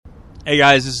Hey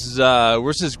guys, this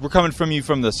is we're coming from you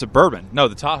from the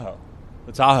Tahoe.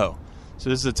 The Tahoe. So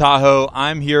this is the Tahoe.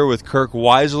 I'm here with Kirk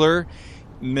Weisler.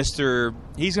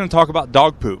 He's going to talk about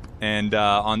dog poop. And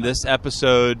on this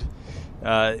episode,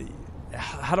 so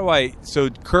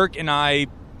Kirk and I,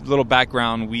 little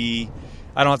background, I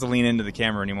don't have to lean into the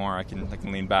camera anymore. I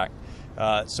can lean back.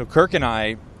 So Kirk and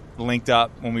I linked up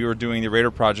when we were doing the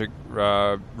Raider Project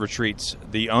retreats.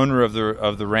 The owner of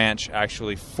the ranch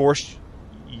actually forced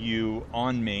you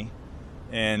on me,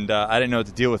 and I didn't know what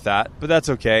to deal with that, but that's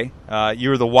okay. You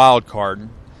were the wild card,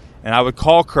 and I would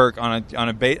call Kirk on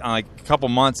a couple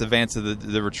months advance of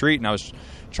the retreat, and I was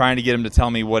trying to get him to tell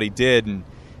me what he did, and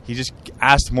he just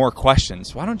asked more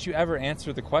questions. Why don't you ever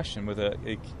answer the question with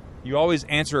you always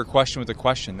answer a question with a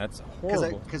question? That's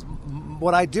horrible. Because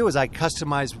what I do is I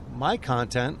customize my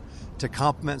content to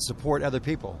complement and support other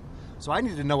people. So I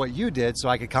needed to know what you did so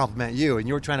I could compliment you, and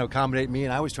you were trying to accommodate me,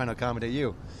 and I was trying to accommodate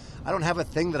you. I don't have a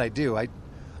thing that I do. I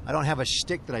don't have a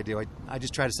shtick that I do. I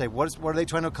just try to say, what are they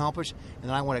trying to accomplish? And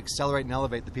then I want to accelerate and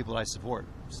elevate the people that I support.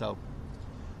 So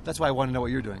that's why I want to know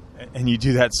what you're doing. And you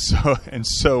do that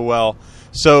so well.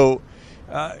 So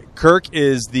Kirk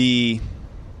is the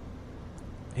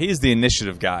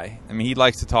initiative guy. I mean, he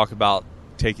likes to talk about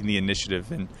taking the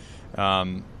initiative,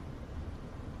 and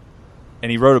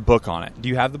he wrote a book on it. Do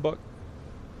you have the book?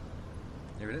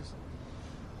 Here it is.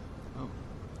 Oh.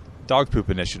 Dog Poop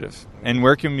Initiative. And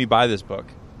where can we buy this book?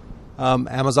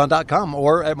 Amazon.com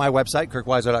or at my website,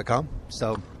 kirkweisler.com.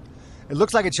 So it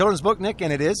looks like a children's book, Nick,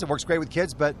 and it is. It works great with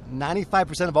kids, but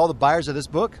 95% of all the buyers of this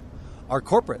book are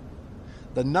corporate.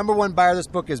 The number one buyer of this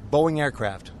book is Boeing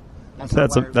Aircraft.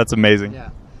 That's amazing.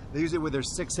 Yeah. They use it with their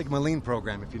Six Sigma Lean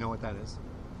program, if you know what that is.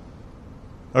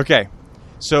 Okay.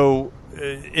 So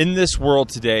in this world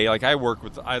today, like I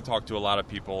talk to a lot of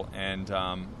people, and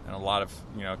a lot of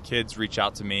kids reach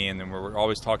out to me, and then we're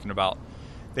always talking about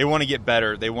they want to get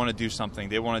better, they want to do something,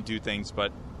 they want to do things,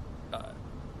 but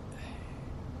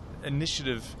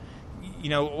initiative,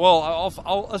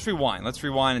 let's rewind. Let's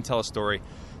rewind and tell a story.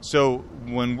 So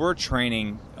when we're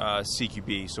training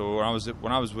CQB, so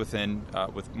when I was with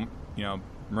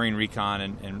Marine Recon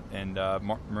and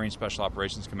Marine Special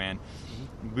Operations Command,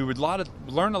 we would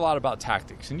learn a lot about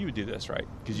tactics, and you would do this, right?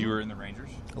 Because you were in the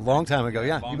Rangers. A long time ago,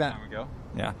 yeah. You bet.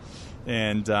 Yeah.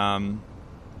 And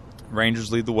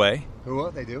Rangers lead the way.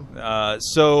 Who? They do.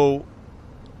 So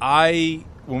when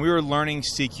we were learning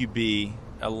CQB,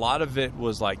 a lot of it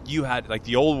was like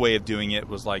the old way of doing it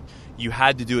was like you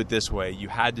had to do it this way. You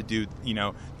had to do,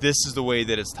 this is the way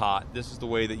that it's taught. This is the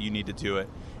way that you need to do it.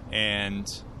 And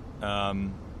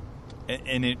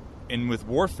with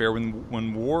warfare,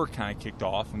 when war kind of kicked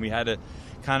off and we had to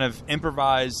kind of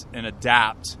improvise and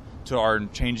adapt to our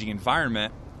changing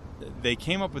environment, they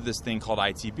came up with this thing called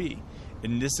ITB,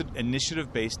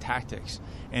 initiative-based tactics.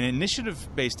 And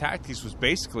initiative-based tactics was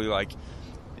basically like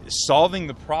solving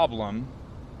the problem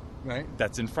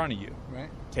that's in front of you,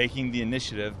 taking the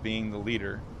initiative, being the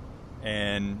leader,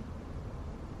 and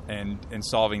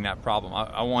solving that problem.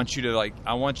 I want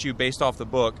you based off the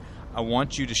book, I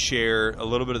want you to share a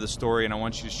little bit of the story, and I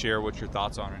want you to share what your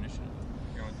thoughts are on initiative.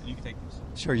 You can take this.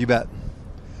 Sure, you bet.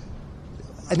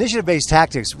 Initiative-based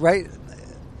tactics, right?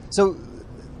 So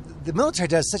the military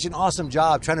does such an awesome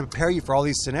job trying to prepare you for all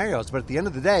these scenarios, but at the end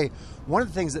of the day, one of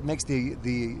the things that makes the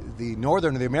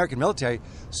Northern or the American military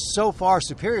so far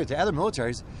superior to other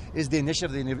militaries is the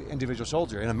initiative of the individual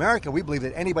soldier. In America, we believe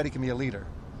that anybody can be a leader.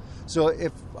 So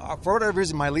if, for whatever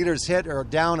reason, my leader's hit or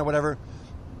down or whatever,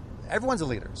 everyone's a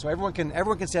leader. So everyone can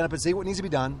stand up and see what needs to be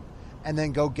done and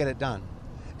then go get it done.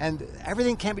 And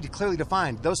everything can't be clearly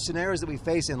defined. Those scenarios that we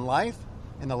face in life,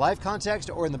 in the life context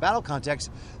or in the battle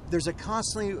context, there's a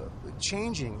constantly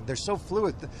changing. They're so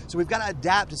fluid. So we've got to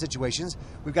adapt to situations.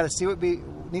 We've got to see what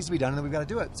needs to be done, and then we've got to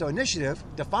do it. So initiative,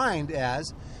 defined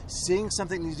as seeing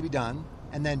something needs to be done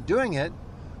and then doing it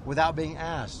without being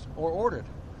asked or ordered.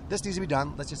 This needs to be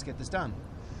done. Let's just get this done.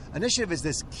 Initiative is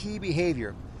this key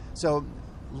behavior. So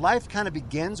life kind of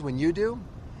begins when you do,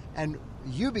 and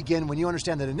you begin when you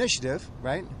understand that initiative,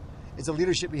 right, is a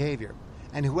leadership behavior.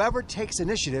 And whoever takes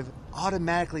initiative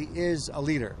automatically is a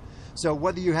leader. So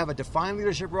whether you have a defined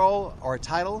leadership role or a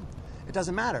title, it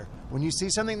doesn't matter. When you see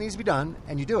something that needs to be done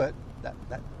and you do it,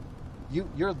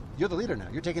 you're the leader now.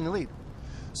 You're taking the lead.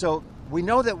 So we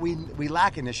know that we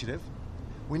lack initiative.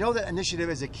 We know that initiative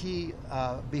is a key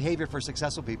behavior for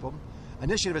successful people.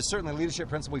 Initiative is certainly a leadership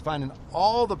principle we find in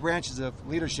all the branches of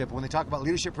leadership. When they talk about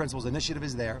leadership principles, initiative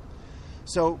is there.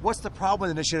 So what's the problem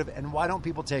with initiative, and why don't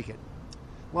people take it?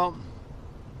 Well,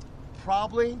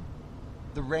 probably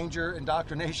the Ranger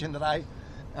indoctrination that I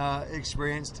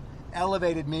experienced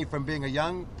elevated me from being a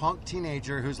young punk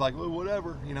teenager who's like, well,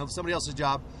 whatever, somebody else's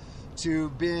job, to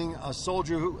being a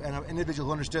soldier and an individual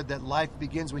who understood that life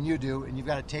begins when you do, and you've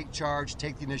got to take charge,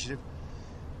 take the initiative.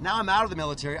 Now I'm out of the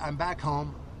military. I'm back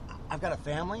home. I've got a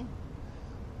family.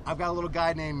 I've got a little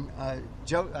guy named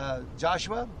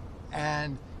Joshua,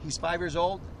 and he's 5 years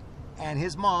old, and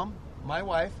his mom, my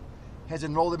wife, has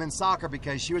enrolled him in soccer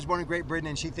because she was born in Great Britain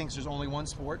and she thinks there's only one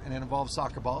sport, and it involves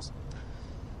soccer balls.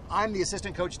 I'm the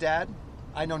assistant coach dad.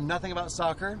 I know nothing about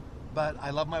soccer, but I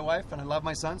love my wife and I love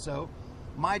my son, so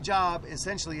my job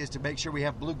essentially is to make sure we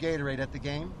have blue Gatorade at the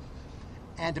game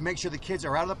and to make sure the kids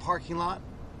are out of the parking lot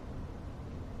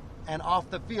and off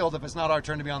the field if it's not our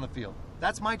turn to be on the field.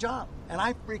 That's my job, and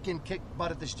I freaking kick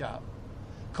butt at this job.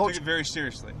 Coach, take it very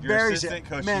seriously. Your assistant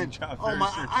coaching job.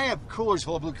 I have coolers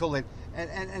full of blue Kool-Aid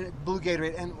and blue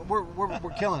Gatorade, and we're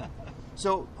killing it.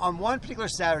 So on one particular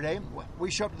Saturday, we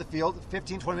show up to the field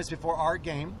 15, 20 minutes before our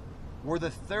game. We're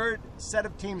the third set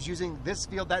of teams using this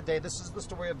field that day. This is the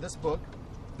story of this book.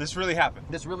 This really happened.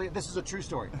 This is a true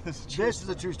story. This is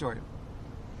a true story.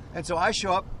 And so I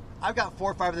show up. I've got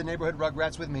 4 or 5 of the neighborhood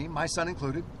rugrats with me, my son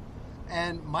included.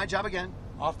 And my job again,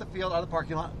 off the field, out of the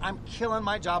parking lot. I'm killing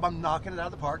my job. I'm knocking it out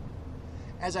of the park.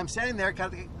 As I'm standing there,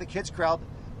 kind of the kids crowd,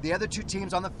 the other 2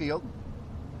 teams on the field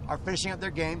are finishing up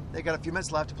their game. They got a few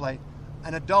minutes left to play.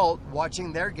 An adult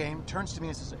watching their game turns to me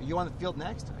and says, "Are you on the field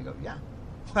next?" I go, "Yeah."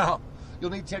 "Well,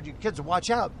 you'll need to tell your kids to watch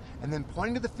out." And then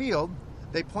pointing to the field,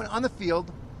 they point on the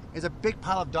field is a big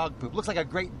pile of dog poop. Looks like a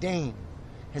Great Dane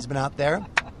has been out there.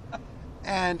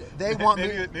 And they want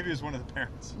maybe it was one of the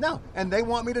parents. No, and they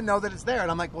want me to know that it's there. And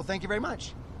I'm like, "Well, thank you very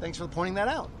much. Thanks for pointing that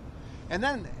out." And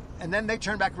then they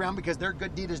turn back around because their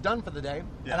good deed is done for the day.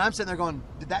 Yeah. And I'm sitting there going,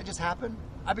 "Did that just happen?"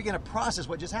 I begin to process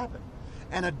what just happened.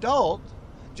 An adult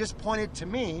just pointed to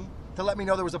me to let me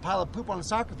know there was a pile of poop on the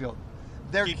soccer field.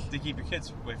 To keep your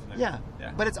kids away from there.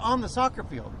 Yeah, but it's on the soccer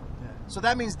field. Yeah. So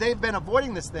that means they've been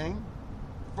avoiding this thing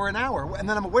for an hour. And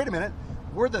then I'm like, wait a minute,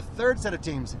 we're the third set of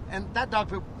teams. And that dog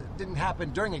poop didn't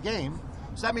happen during a game.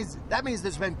 So that means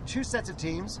there's been 2 sets of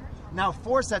teams, now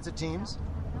 4 sets of teams.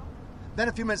 Then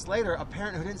a few minutes later, a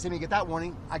parent who didn't see me get that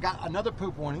warning, I got another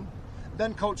poop warning.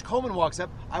 Then Coach Coleman walks up.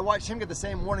 I watched him get the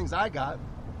same warnings I got.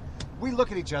 We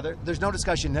look at each other. There's no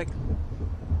discussion, Nick.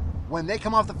 When they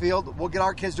come off the field, we'll get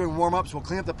our kids doing warm-ups. We'll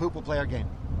clean up the poop. We'll play our game.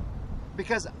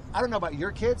 Because I don't know about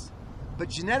your kids, but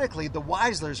genetically, the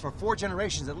Weislers for 4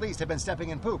 generations at least have been stepping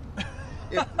in poop.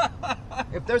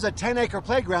 If there's a 10-acre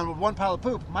playground with one pile of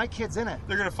poop, my kid's in it.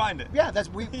 They're gonna find it. Yeah, that's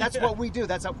what we do.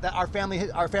 That's our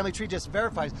family tree just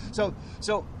verifies.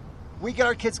 So we get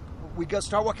our kids. We go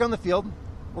start walking on the field.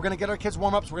 We're gonna get our kids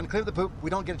warm-ups. We're gonna clean up the poop. We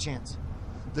don't get a chance.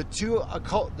 The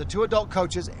two adult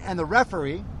coaches and the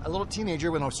referee, a little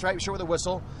teenager with a striped shirt with a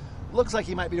whistle, looks like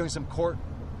he might be doing some court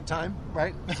time,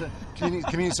 right?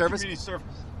 Community service. Community service.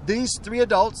 These 3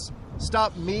 adults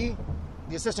stop me,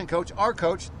 the assistant coach, our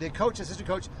coach, the coach, assistant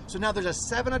coach. So now there's a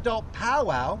 7 adult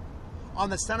powwow on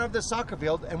the center of the soccer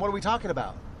field. And what are we talking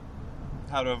about?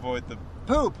 How to avoid the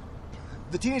poop.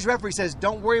 The teenage referee says,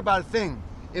 "Don't worry about a thing.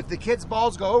 If the kids'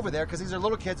 balls go over there, because these are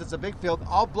little kids, it's a big field,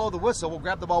 I'll blow the whistle, we'll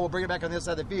grab the ball, we'll bring it back on the other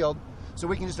side of the field so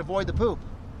we can just avoid the poop."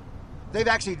 They've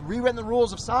actually rewritten the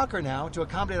rules of soccer now to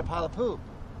accommodate a pile of poop.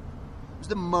 It was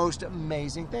the most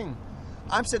amazing thing.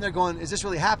 I'm sitting there going, is this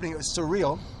really happening? It was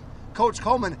surreal. Coach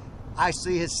Coleman, I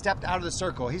see has stepped out of the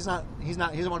circle. He doesn't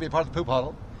want to be a part of the poop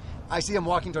huddle. I see him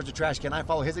walking towards the trash can. I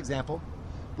follow his example.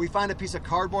 We find a piece of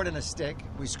cardboard and a stick.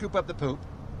 We scoop up the poop.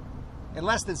 In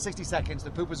less than 60 seconds,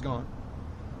 the poop is gone.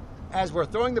 As we're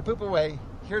throwing the poop away,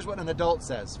 here's what an adult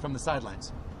says from the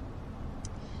sidelines.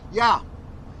 "Yeah,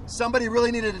 somebody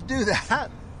really needed to do that."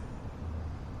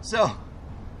 So,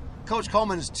 Coach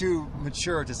Coleman is too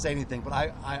mature to say anything, but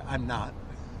I'm not.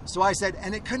 So I said,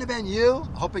 "And it couldn't have been you?"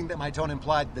 hoping that my tone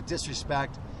implied the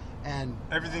disrespect and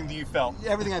everything that you felt.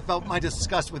 Everything I felt, my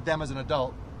disgust with them as an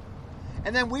adult.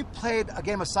 And then we played a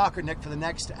game of soccer, Nick, for the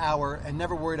next hour and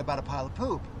never worried about a pile of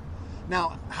poop.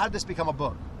 Now, how did this become a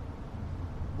book?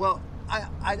 Well,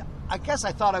 I guess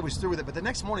I thought I was through with it, but the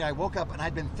next morning I woke up and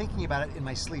I'd been thinking about it in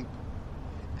my sleep.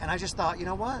 And I just thought, you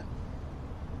know what?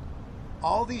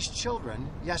 All these children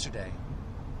yesterday,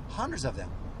 hundreds of them,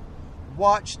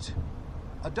 watched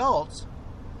adults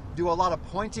do a lot of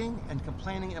pointing and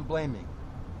complaining and blaming.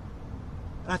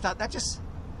 And I thought,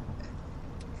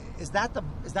 is that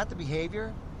the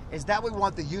behavior? Is that what we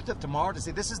want the youth of tomorrow to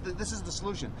say? This is the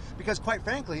solution. Because quite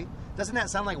frankly, doesn't that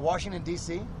sound like Washington,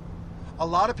 D.C.? A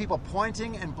lot of people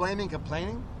pointing and blaming,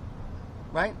 complaining,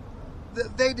 right?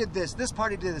 They did this. This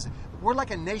party did this. We're like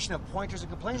a nation of pointers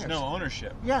and complainers. There's no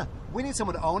ownership. Yeah. We need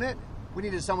someone to own it. We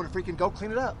need someone to freaking go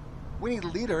clean it up. We need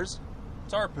leaders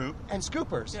It's our poop. And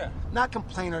scoopers. Yeah. Not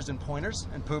complainers and pointers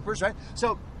and poopers, right?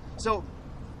 So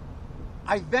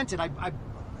I vented.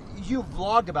 You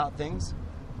vlogged about things.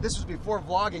 This was before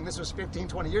vlogging. This was 15,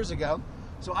 20 years ago.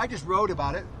 So I just wrote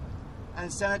about it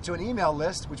and sent it to an email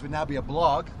list, which would now be a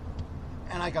blog.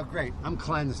 And I go, great, I'm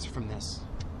cleansed from this.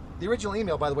 The original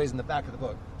email, by the way, is in the back of the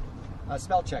book.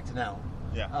 Spell checked now.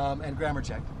 Yeah. And grammar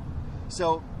checked.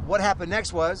 So what happened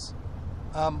next was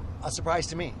a surprise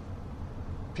to me.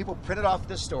 People printed off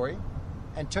this story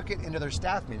and took it into their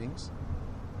staff meetings.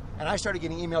 And I started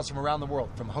getting emails from around the world,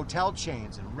 from hotel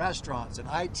chains and restaurants and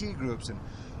IT groups and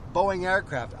Boeing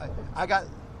aircraft. I got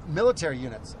military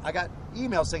units. I got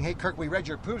emails saying, hey, Kirk, we read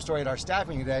your poop story at our staff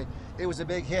meeting today. It was a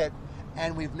big hit.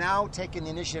 And we've now taken the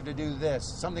initiative to do this,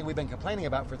 something we've been complaining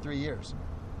about for 3 years.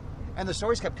 And the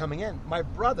stories kept coming in. My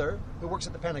brother, who works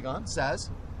at the Pentagon, says,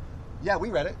 yeah, we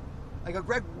read it. I go,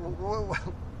 Greg,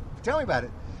 tell me about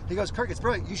it. He goes, Kirk, it's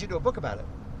brilliant. You should do a book about it.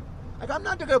 I go, I'm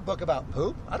not doing a book about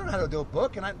poop. I don't know how to do a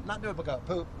book, and I'm not doing a book about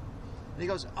poop. And he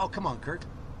goes, oh, come on, Kirk.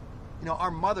 You know,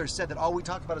 our mother said that all we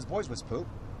talked about as boys was poop.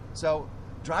 So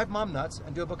drive mom nuts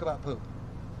and do a book about poop.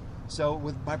 So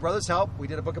with my brother's help, we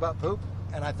did a book about poop.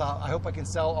 And I thought, I hope I can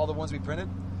sell all the ones we printed.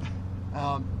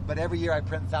 But every year I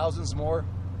print thousands more,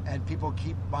 and people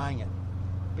keep buying it.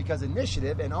 Because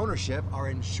initiative and ownership are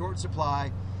in short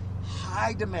supply,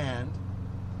 high demand.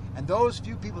 And those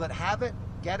few people that have it,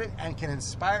 get it, and can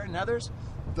inspire it in others,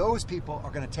 those people are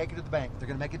going to take it to the bank. They're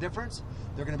going to make a difference.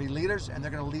 They're going to be leaders, and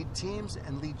they're going to lead teams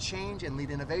and lead change and lead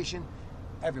innovation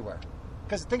everywhere.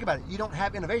 Because think about it, you don't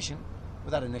have innovation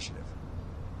without initiative.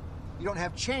 You don't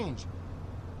have change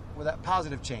without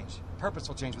positive change,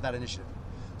 purposeful change without initiative.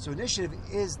 So initiative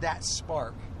is that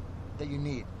spark that you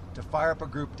need to fire up a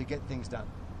group to get things done,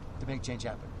 to make change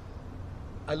happen.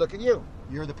 I look at you.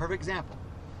 You're the perfect example.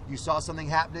 You saw something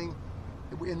happening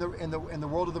in the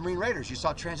world of the Marine Raiders. You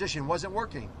saw transition wasn't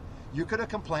working. You could have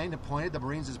complained and pointed the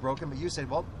Marines is broken, but you said,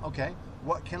 well, okay,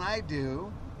 what can I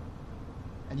do?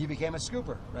 And you became a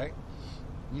scooper, right?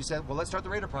 And you said, well, let's start the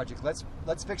Raider Project.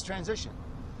 Let's fix transition.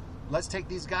 Let's take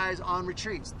these guys on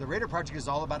retreats. The Raider Project is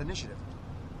all about initiative,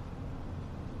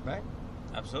 right?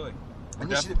 Absolutely. We're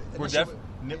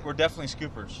definitely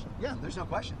scoopers. Yeah, there's no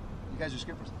question. You guys are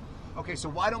scoopers. Okay, so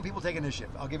why don't people take initiative?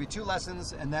 I'll give you 2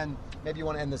 lessons, and then maybe you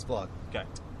want to end this vlog. Okay.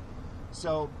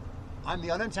 So I'm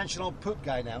the unintentional poop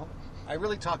guy now. I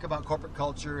really talk about corporate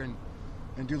culture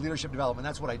and do leadership development.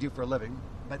 That's what I do for a living.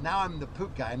 But now I'm the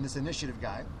poop guy. I'm this initiative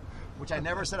guy, which I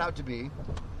never set out to be.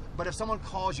 But if someone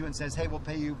calls you and says, hey, we'll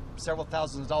pay you several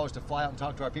thousands of dollars to fly out and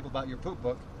talk to our people about your poop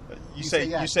book, you say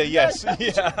yes.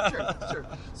 Yeah. Sure.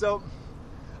 So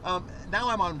now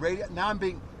I'm on radio. Now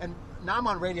I'm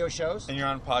on radio shows. And you're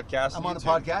on podcasts. I'm on a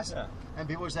podcast. Yeah. And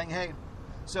people are saying, hey,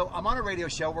 so I'm on a radio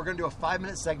show. We're going to do a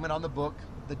 5-minute segment on the book.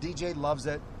 The DJ loves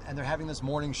it, and they're having this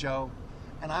morning show.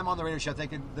 And I'm on the radio show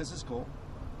thinking, this is cool.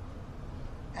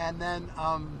 And then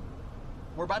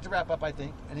we're about to wrap up, I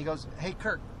think. And he goes, hey,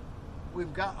 Kirk,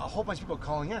 we've got a whole bunch of people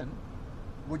calling in.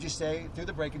 Would you stay through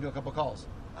the break and do a couple calls?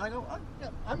 And I go, yeah,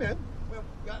 I'm in. Well,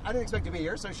 I didn't expect to be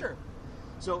here, so sure.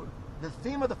 So the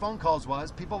theme of the phone calls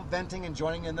was people venting and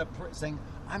joining in saying,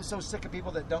 I'm so sick of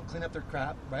people that don't clean up their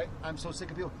crap, right? I'm so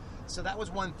sick of people. So that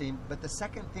was one theme. But the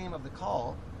second theme of the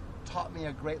call taught me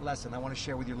a great lesson I want to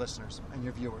share with your listeners and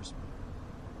your viewers.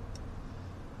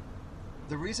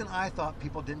 The reason I thought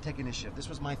people didn't take initiative, this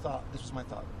was my thought.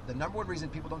 The number one reason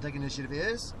people don't take initiative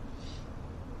is,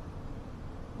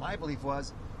 my belief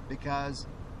was, because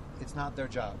it's not their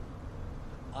job.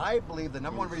 I believe the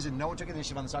number one reason no one took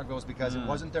initiative on this article was because it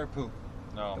wasn't their poop.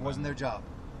 No, it wasn't their job.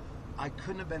 I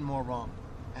couldn't have been more wrong.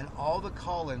 And all the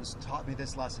call-ins taught me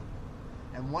this lesson.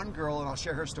 And one girl, and I'll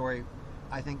share her story,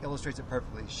 I think illustrates it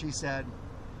perfectly. She said,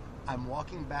 I'm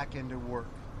walking back into work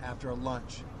after a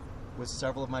lunch with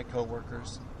several of my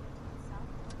coworkers.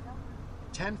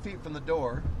 10 feet from the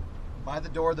door, by the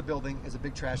door of the building, is a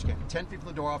big trash can. 10 feet from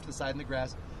the door off to the side in the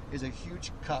grass is a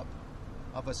huge cup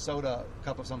of a soda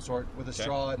cup of some sort with a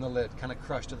straw in the lid, kind of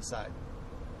crushed to the side.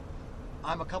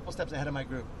 I'm a couple steps ahead of my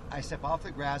group. I step off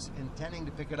the grass intending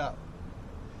to pick it up.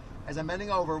 As I'm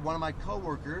bending over, one of my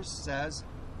coworkers says,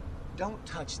 don't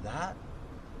touch that.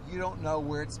 You don't know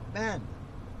where it's been.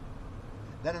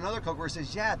 Then another coworker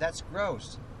says, yeah, that's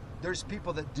gross. There's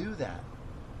people that do that.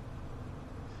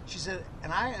 She said,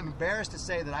 and I am embarrassed to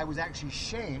say that I was actually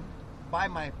shamed by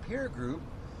my peer group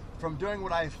from doing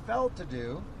what I felt to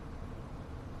do.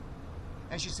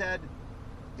 And she said,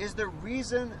 is the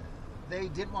reason they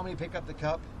didn't want me to pick up the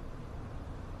cup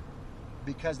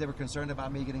because they were concerned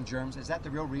about me getting germs? Is that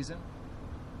the real reason?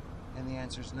 And the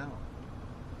answer is no.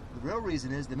 The real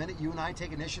reason is the minute you and I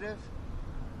take initiative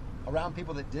around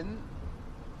people that didn't,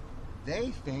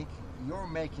 they think you're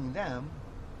making them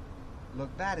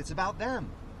look bad. It's about them.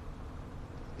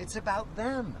 It's about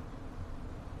them.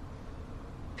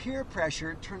 Peer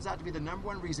pressure turns out to be the number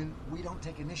one reason we don't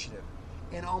take initiative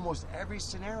in almost every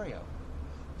scenario.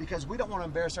 Because we don't want to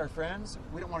embarrass our friends,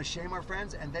 we don't want to shame our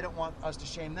friends, and they don't want us to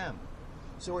shame them.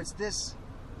 So it's this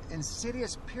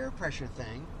insidious peer pressure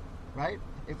thing, right?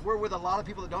 If we're with a lot of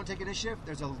people that don't take initiative,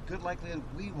 there's a good likelihood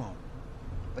we won't.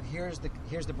 But here's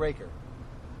the breaker.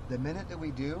 The minute that we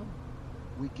do,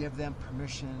 we give them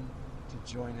permission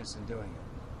to join us in doing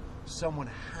it. Someone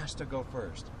has to go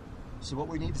first. So what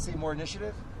we need to see more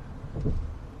initiative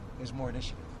is more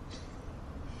initiative.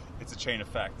 It's a chain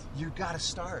effect. You got to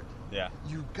start. Yeah.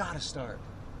 You got to start.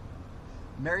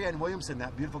 Marianne Williamson,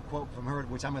 that beautiful quote from her,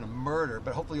 which I'm going to murder,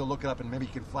 but hopefully you'll look it up and maybe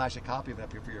you can flash a copy of it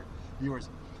up here for your viewers.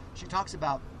 She talks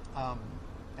about,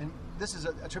 and this is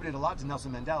attributed a lot to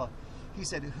Nelson Mandela. He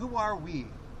said, "Who are we?"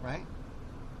 Right?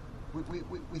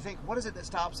 We think, what is it that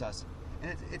stops us?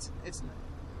 And it's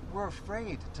we're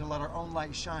afraid to let our own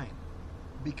light shine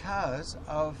because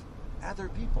of other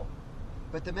people.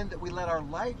 But the minute that we let our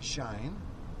light shine,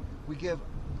 we give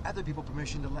other people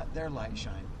permission to let their light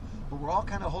shine. But we're all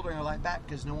kind of holding our light back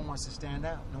because no one wants to stand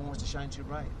out. No one wants to shine too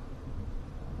bright.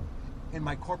 In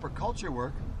my corporate culture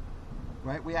work,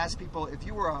 right, we ask people, if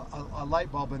you were a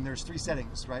light bulb and there's 3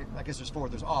 settings, right? I guess there's 4.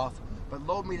 There's off, but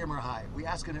low, medium, or high. We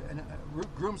ask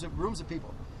rooms of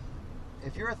people,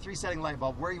 if you're a 3-setting light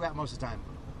bulb, where are you at most of the time?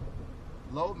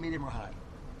 Low, medium, or high?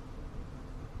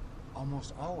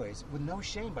 Almost always, with no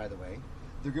shame, by the way,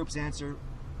 the groups answer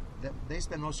that they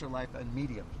spend most of their life in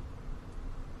medium.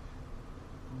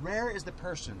 Rare is the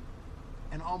person,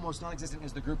 and almost non-existent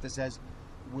is the group that says,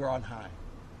 we're on high.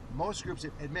 Most groups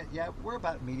admit, yeah, we're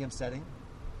about medium setting.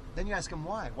 Then you ask them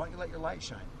why. Why don't you let your light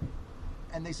shine?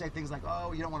 And they say things like,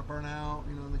 oh, you don't want to burn out,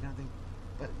 you know, that kind of thing.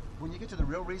 But when you get to the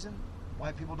real reason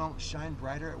why people don't shine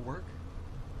brighter at work,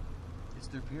 it's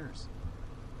their peers.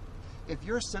 If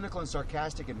you're cynical and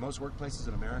sarcastic in most workplaces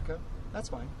in America, that's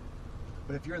fine.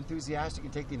 But if you're enthusiastic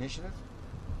and take the initiative,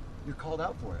 you're called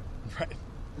out for it. Right.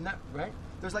 Isn't that right?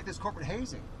 There's like this corporate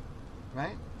hazing,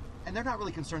 right? And they're not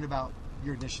really concerned about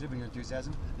your initiative and your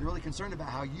enthusiasm. They're really concerned about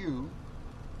how you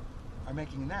are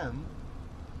making them,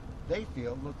 they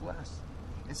feel, look less.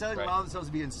 Instead of allowing themselves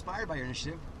to be inspired by your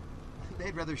initiative,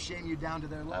 they'd rather shame you down to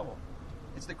their level.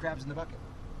 It's the crabs in the bucket.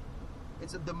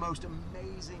 It's the most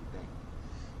amazing thing.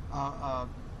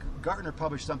 Gartner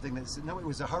published something that said, no, it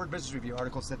was a Harvard Business Review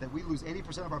article, said that we lose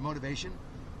 80% of our motivation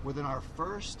within our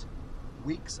first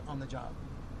weeks on the job.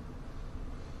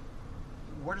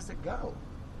 Where does it go?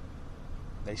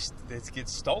 It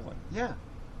gets stolen. Yeah.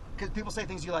 Because people say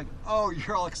things, you're like, oh,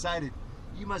 you're all excited.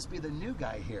 You must be the new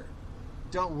guy here.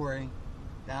 Don't worry.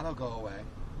 That'll go away.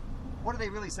 What are they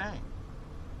really saying?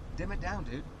 Dim it down,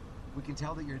 dude. We can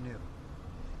tell that you're new.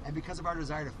 And because of our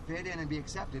desire to fit in and be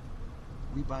accepted,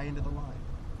 we buy into the lie.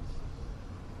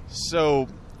 So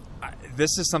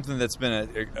this is something that's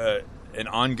been an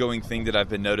ongoing thing that I've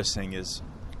been noticing is,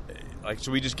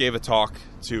 so we just gave a talk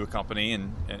to a company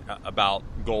and about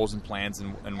goals and plans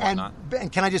and whatnot.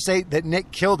 And can I just say that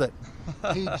Nick killed it?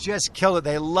 He just killed it.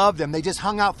 They loved him. They just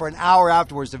hung out for an hour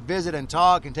afterwards to visit and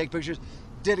talk and take pictures.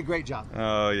 Did a great job.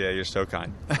 Oh, yeah, you're so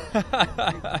kind.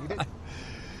 We did.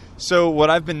 So what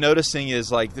I've been noticing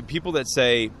is like the people that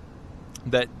say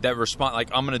that respond, like,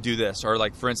 I'm going to do this, or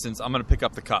like, for instance, I'm going to pick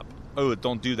up the cup. Oh,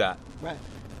 don't do that. Right.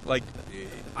 Like,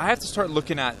 I have to start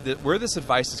looking at where this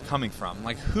advice is coming from.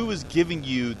 Like, who is giving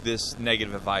you this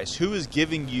negative advice? Who is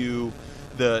giving you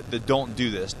the don't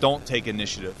do this, don't take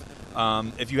initiative?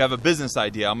 If you have a business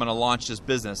idea, I'm going to launch this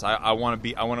business. I want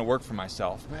to work for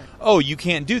myself. Right. Oh, you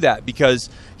can't do that because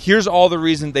here's all the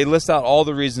reasons. They list out all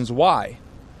the reasons why.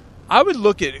 I would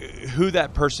look at who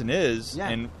that person is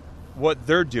and what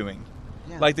they're doing.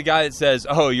 Yeah. Like the guy that says,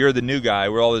 "Oh, you're the new guy.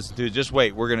 We're all this dude. Just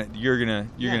wait. You're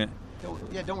gonna."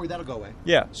 Don't worry, that'll go away.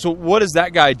 Yeah. So what is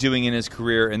that guy doing in his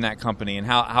career in that company, and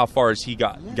how far has he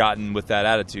gotten with that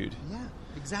attitude? Yeah,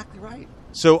 exactly right.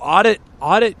 So audit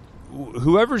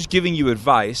whoever's giving you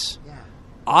advice. Yeah.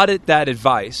 Audit that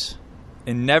advice,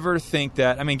 and never think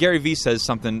that. I mean, Gary Vee says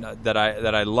something that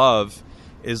I love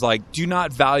is like, do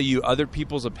not value other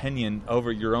people's opinion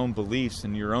over your own beliefs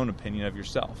and your own opinion of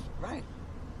yourself. Right.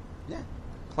 Yeah.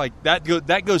 Like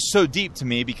that goes so deep to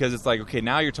me because it's like, okay,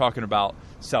 now you're talking about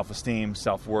self-esteem,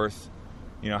 self-worth,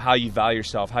 how you value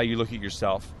yourself, how you look at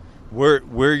yourself,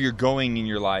 where you're going in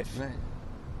your life. Right.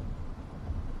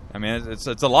 I mean, it's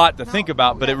a lot to think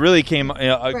about, but it really came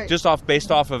just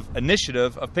based off of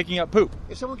initiative of picking up poop.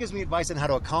 If someone gives me advice on how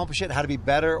to accomplish it, how to be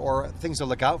better, or things to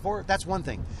look out for, that's one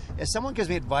thing. If someone gives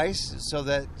me advice so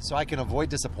I can avoid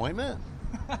disappointment,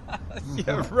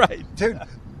 Yeah, right. Dude,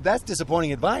 that's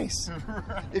disappointing advice.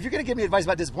 Right. If you're going to give me advice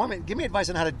about disappointment, give me advice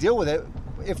on how to deal with it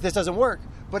if this doesn't work.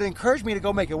 But encourage me to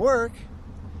go make it work.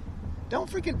 Don't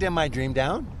freaking dim my dream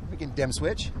down. Freaking dim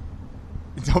switch.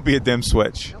 Don't be a dim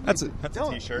switch. That's a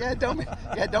t-shirt. Yeah,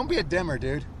 don't be a dimmer,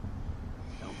 dude.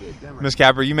 Don't be a dimmer. Miss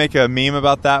Capper, you make a meme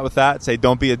about that with that. Say,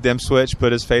 don't be a dim switch.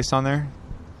 Put his face on there.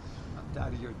 I'm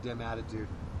tired of your dim attitude.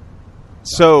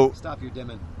 Stop your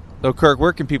dimming. So, Kirk,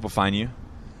 where can people find you?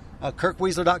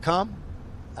 KirkWeisler.com.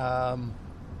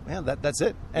 Man, that's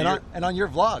it. And on your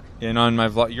vlog. And on my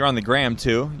vlog, you're on the gram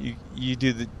too. You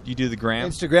do the gram.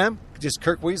 Instagram, just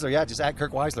Kirk Weisler. Yeah, just at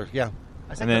Kirk Weisler. Yeah,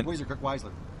 I say And Kirk Weisler. Kirk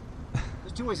Weisler.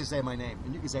 There's two ways to say my name,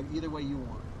 and you can say it either way you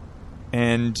want.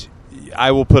 And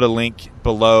I will put a link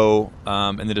below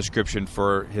in the description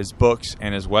for his books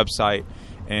and his website.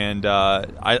 And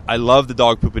I love the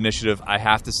Dog Poop Initiative. I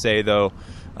have to say though,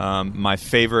 my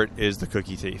favorite is the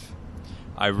Cookie Thief.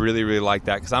 I really, really like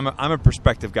that because I'm a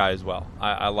perspective guy as well.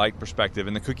 I like perspective,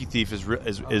 and the Cookie Thief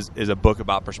is a book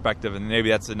about perspective, and maybe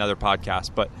that's another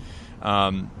podcast. But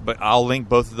I'll link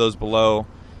both of those below.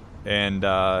 And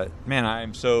man,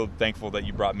 I'm so thankful that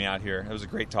you brought me out here. It was a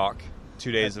great talk.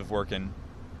 2 days of working.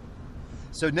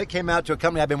 So Nick came out to a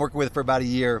company I've been working with for about a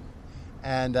year,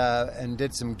 and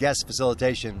did some guest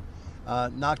facilitation.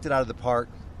 Knocked it out of the park,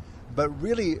 but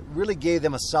really, really gave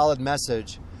them a solid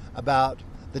message about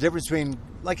the difference between,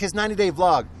 like his 90-day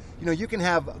vlog. You know, you can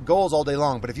have goals all day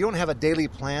long, but if you don't have a daily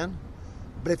plan,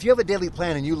 if you have a daily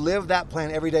plan and you live that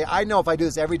plan every day, I know if I do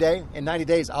this every day, in 90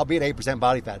 days, I'll be at 8%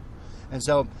 body fat. And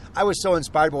so I was so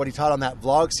inspired by what he taught on that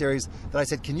vlog series that I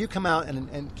said, can you come out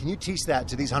and can you teach that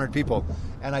to these 100 people?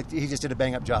 And he just did a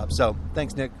bang-up job. So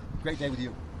thanks, Nick. Great day with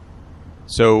you.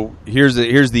 So here's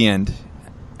the end.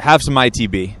 Have some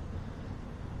ITB.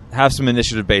 Have some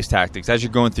initiative-based tactics as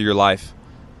you're going through your life.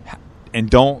 And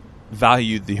don't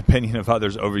value the opinion of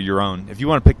others over your own. If you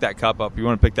want to pick that cup up, you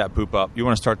want to pick that poop up, you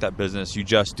want to start that business, you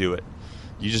just do it.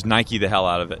 You just Nike the hell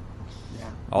out of it.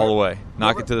 Yeah. All the way.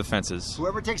 Knock it to the fences.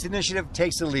 Whoever takes the initiative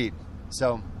takes the lead.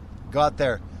 So go out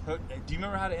there. Do you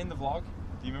remember how to end the vlog?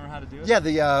 Do you remember how to do it?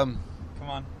 Yeah, Come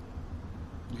on.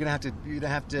 You're gonna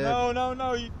have to.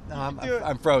 No.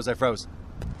 I froze.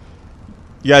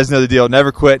 You guys know the deal.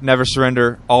 Never quit, never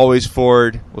surrender, always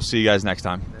forward. We'll see you guys next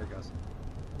time. There it goes.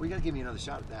 Well, you gotta give me another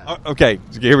shot at that. Oh, okay,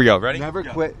 here we go. Ready? Never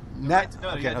quit. You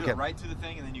gotta do it right to the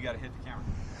thing, and then you gotta hit the camera.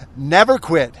 Never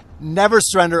quit, never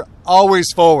surrender,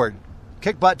 always forward.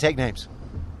 Kick butt, take names.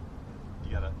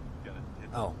 You gotta hit.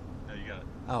 Oh. No, you gotta.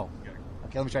 Oh.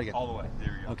 Okay, let me try again. All the way.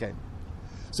 There you go. Okay.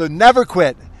 So never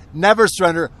quit, never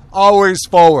surrender, always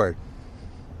forward.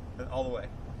 All the way.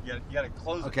 You gotta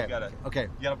close it. Okay. You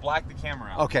gotta black the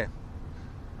camera out. Okay.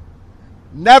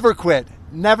 Never quit,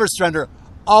 never surrender,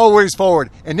 always forward.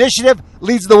 Initiative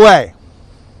leads the way.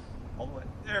 All the way.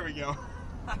 There we go.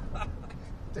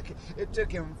 It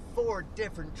took him 4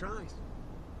 different tries.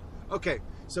 Okay,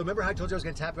 so remember how I told you I was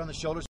going to tap you on the shoulders?